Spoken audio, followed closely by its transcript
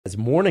As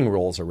morning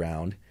rolls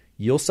around,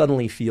 you'll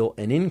suddenly feel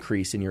an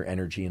increase in your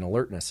energy and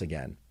alertness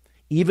again,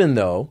 even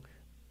though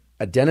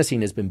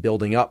adenosine has been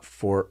building up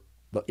for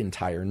the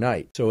entire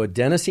night. So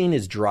adenosine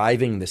is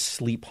driving the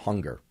sleep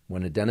hunger.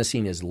 When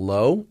adenosine is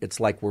low, it's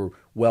like we're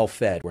well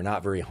fed, we're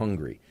not very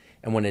hungry.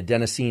 And when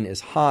adenosine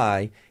is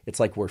high, it's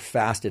like we're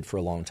fasted for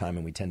a long time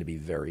and we tend to be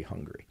very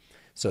hungry.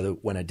 So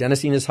when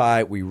adenosine is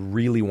high, we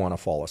really want to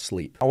fall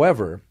asleep.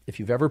 However, if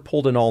you've ever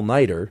pulled an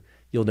all-nighter,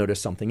 you'll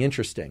notice something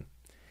interesting.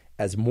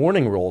 As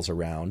morning rolls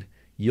around,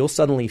 you'll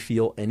suddenly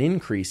feel an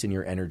increase in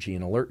your energy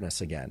and alertness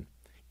again,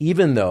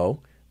 even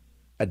though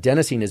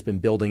adenosine has been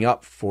building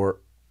up for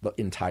the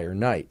entire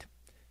night.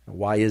 Now,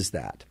 why is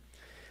that?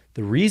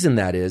 The reason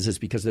that is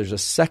because there's a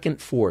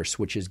second force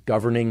which is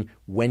governing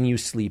when you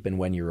sleep and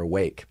when you're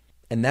awake.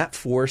 And that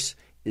force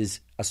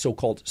is a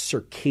so-called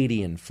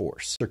circadian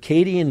force.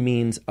 Circadian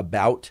means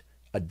about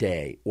a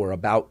day or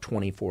about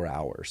 24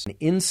 hours. And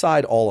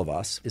inside all of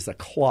us is a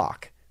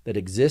clock that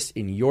exists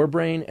in your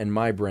brain and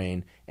my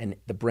brain and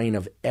the brain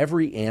of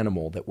every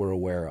animal that we're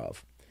aware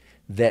of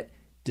that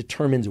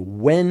determines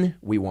when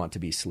we want to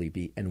be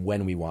sleepy and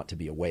when we want to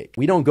be awake.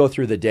 We don't go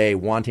through the day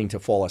wanting to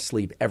fall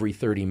asleep every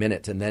 30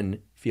 minutes and then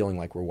feeling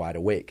like we're wide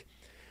awake.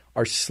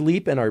 Our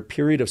sleep and our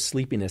period of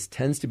sleepiness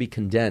tends to be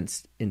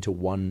condensed into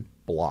one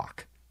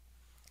block,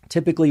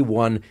 typically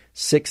one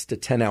 6 to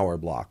 10 hour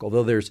block,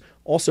 although there's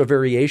also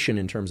variation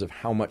in terms of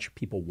how much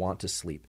people want to sleep.